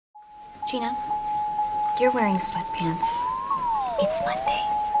Gina, you're wearing sweatpants. It's Monday.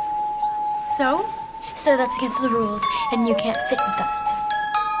 So? So that's against the rules, and you can't sit with us.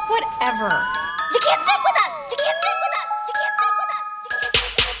 Whatever. You can't sit with us! You can't sit with us! You can't sit with us! You can't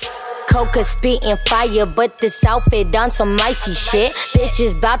sit with us! Coca spitting fire, but this outfit done some icy shit.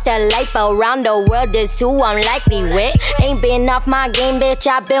 Bitches bout that life around the world, that's who I'm likely with. Ain't been off my game, bitch,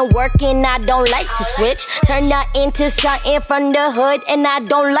 I've been working, I don't like to switch. Turn that into something from the hood, and I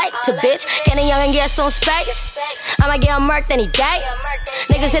don't like to bitch. Can a youngin' get some space? I'ma get murked any day.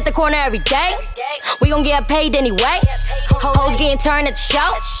 Niggas hit the corner every day. We gon' get paid anyway. Hoes getting turned at the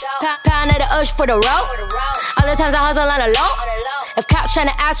show. Pound of the ush for the road. Other times I hustle on the low. If cops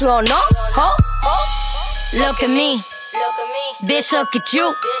tryna ask, we don't know. Look at me. Bitch, look at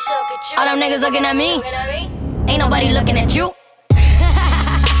you. All them niggas looking at me. Ain't nobody looking at you.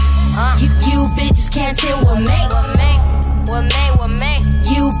 You bitches can't sit with me.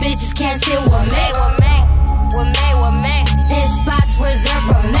 You bitches can't sit with me. This spot's reserved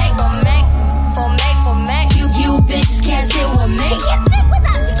for me. You bitches can't sit with me.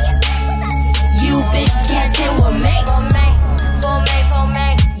 You bitches can't sit with me.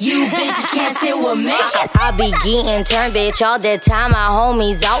 You bitches can't sit with me. I be getting turned, bitch, all the time. My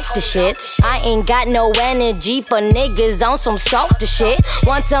homies off the shit. I ain't got no energy for niggas on some softer shit.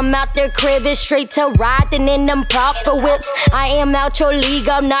 Once I'm out their crib, it's straight to riding in them proper whips. I am out your league,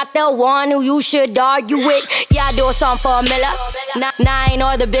 I'm not the one who you should argue with. Yeah, I do a song for a miller. Nine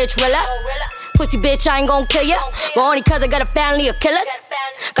or the bitch Rilla. Pussy bitch, I ain't gon' kill ya, but only cause I got a family of killers.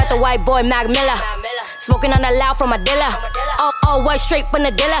 Got the white boy Mac Miller, smoking on the loud from my dealer. All white straight from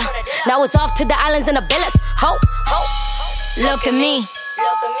the dealer. Now it's off to the islands and the villas. Look at me.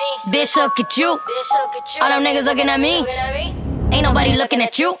 Bitch, look at you. All them niggas looking at me. Ain't nobody looking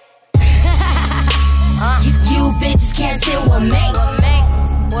at you. You bitches can't sit with me.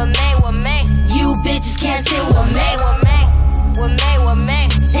 You bitches can't sit with me.